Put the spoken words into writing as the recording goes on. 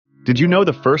Did you know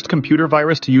the first computer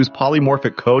virus to use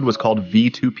polymorphic code was called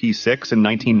V2P6 in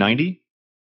 1990?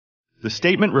 The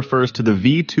statement refers to the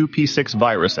V2P6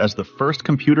 virus as the first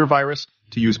computer virus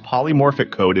to use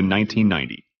polymorphic code in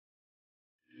 1990.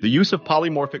 The use of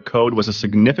polymorphic code was a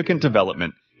significant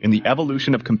development in the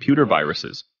evolution of computer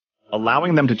viruses,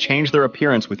 allowing them to change their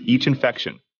appearance with each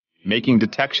infection, making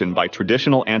detection by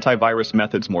traditional antivirus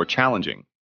methods more challenging.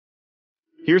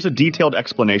 Here's a detailed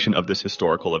explanation of this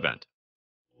historical event.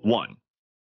 1.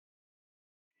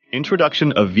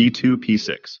 Introduction of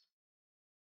V2P6.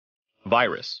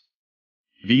 Virus.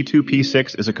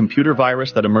 V2P6 is a computer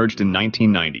virus that emerged in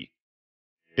 1990.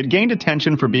 It gained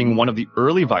attention for being one of the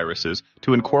early viruses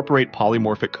to incorporate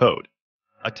polymorphic code,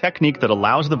 a technique that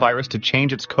allows the virus to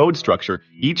change its code structure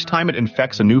each time it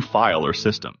infects a new file or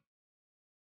system.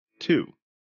 2.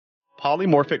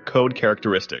 Polymorphic code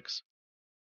characteristics.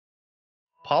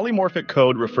 Polymorphic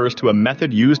code refers to a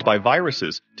method used by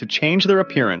viruses to change their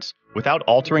appearance without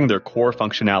altering their core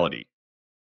functionality.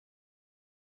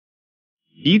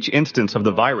 Each instance of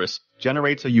the virus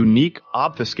generates a unique,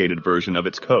 obfuscated version of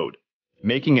its code,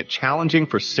 making it challenging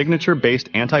for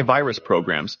signature-based antivirus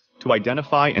programs to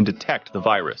identify and detect the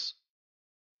virus.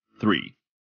 3.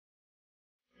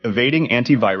 Evading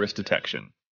antivirus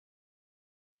detection.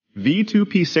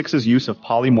 V2P6's use of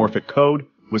polymorphic code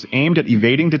was aimed at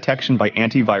evading detection by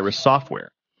antivirus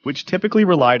software, which typically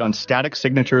relied on static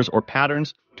signatures or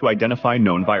patterns to identify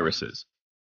known viruses.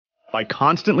 By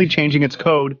constantly changing its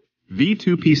code,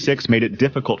 V2P6 made it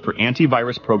difficult for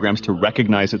antivirus programs to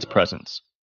recognize its presence.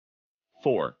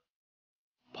 4.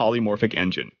 Polymorphic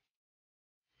engine.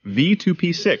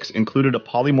 V2P6 included a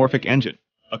polymorphic engine,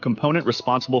 a component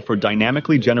responsible for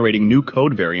dynamically generating new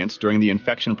code variants during the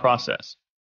infection process.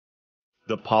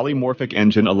 The polymorphic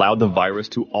engine allowed the virus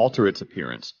to alter its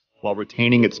appearance while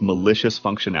retaining its malicious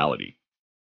functionality.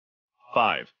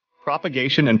 5.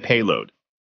 Propagation and payload.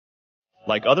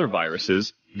 Like other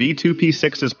viruses,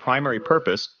 V2P6's primary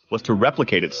purpose was to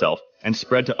replicate itself and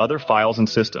spread to other files and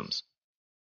systems.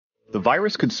 The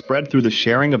virus could spread through the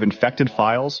sharing of infected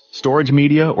files, storage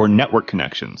media, or network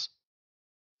connections.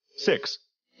 6.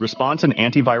 Response and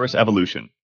antivirus evolution.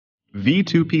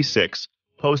 V2P6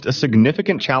 posed a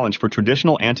significant challenge for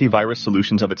traditional antivirus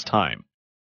solutions of its time.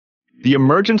 The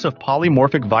emergence of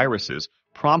polymorphic viruses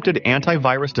prompted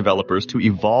antivirus developers to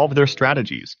evolve their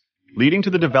strategies, leading to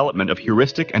the development of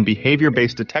heuristic and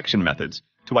behavior-based detection methods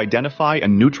to identify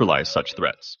and neutralize such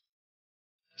threats.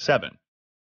 7.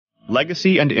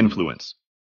 Legacy and influence.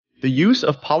 The use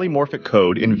of polymorphic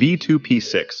code in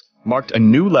V2P6 marked a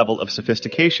new level of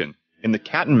sophistication in the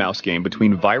cat-and-mouse game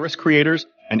between virus creators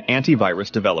and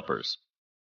antivirus developers.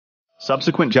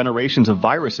 Subsequent generations of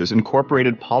viruses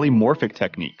incorporated polymorphic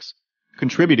techniques,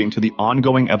 contributing to the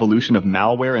ongoing evolution of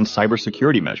malware and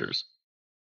cybersecurity measures.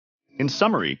 In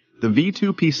summary, the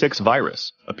V2P6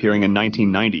 virus, appearing in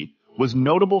 1990, was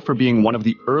notable for being one of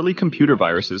the early computer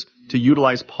viruses to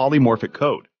utilize polymorphic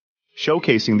code,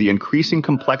 showcasing the increasing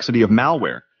complexity of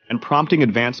malware and prompting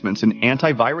advancements in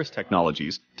antivirus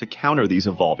technologies to counter these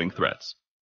evolving threats.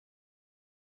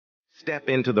 Step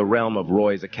into the realm of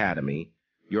Roy's Academy,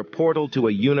 your portal to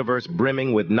a universe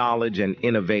brimming with knowledge and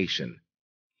innovation.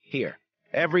 Here,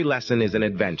 every lesson is an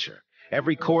adventure,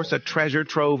 every course a treasure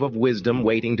trove of wisdom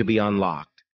waiting to be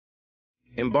unlocked.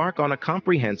 Embark on a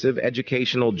comprehensive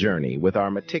educational journey with our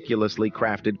meticulously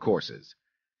crafted courses.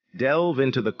 Delve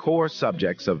into the core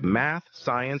subjects of math,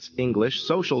 science, English,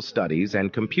 social studies,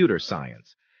 and computer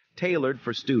science, tailored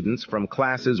for students from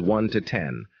classes 1 to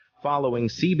 10, following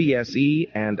CBSE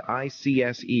and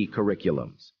ICSE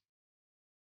curriculums.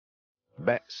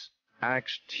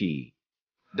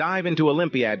 Dive into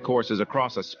Olympiad courses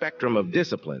across a spectrum of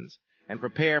disciplines and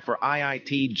prepare for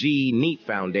IIT NEET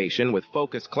Foundation with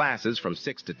focused classes from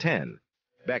 6 to 10.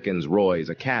 Beckons Roy's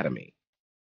Academy.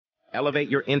 Elevate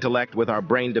your intellect with our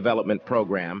brain development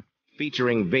program,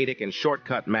 featuring Vedic and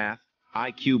shortcut math,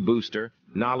 IQ booster,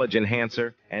 knowledge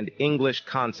enhancer, and English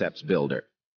concepts builder.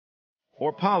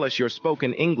 Or polish your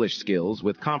spoken English skills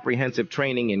with comprehensive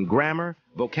training in grammar,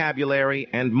 vocabulary,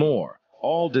 and more,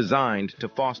 all designed to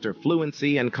foster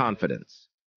fluency and confidence.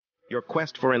 Your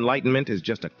quest for enlightenment is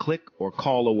just a click or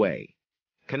call away.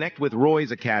 Connect with Roy's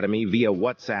Academy via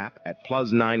WhatsApp at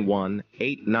 +91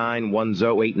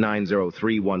 8910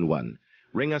 890311.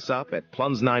 Ring us up at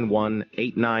 +91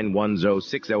 8910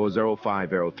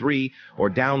 600503 or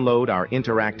download our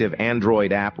interactive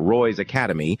Android app Roy's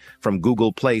Academy from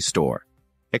Google Play Store.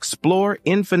 Explore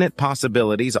infinite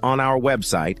possibilities on our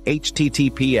website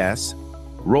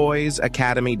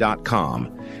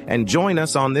https://roysacademy.com and join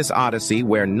us on this odyssey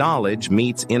where knowledge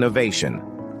meets innovation.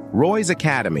 Roy's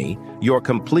Academy, your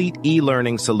complete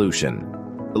e-learning solution.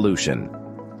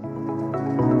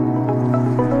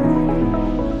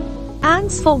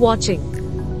 Thanks for watching.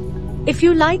 If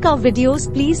you like our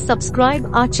videos, please subscribe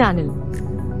our channel.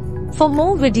 For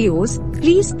more videos,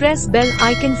 please press bell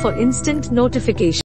icon for instant notification.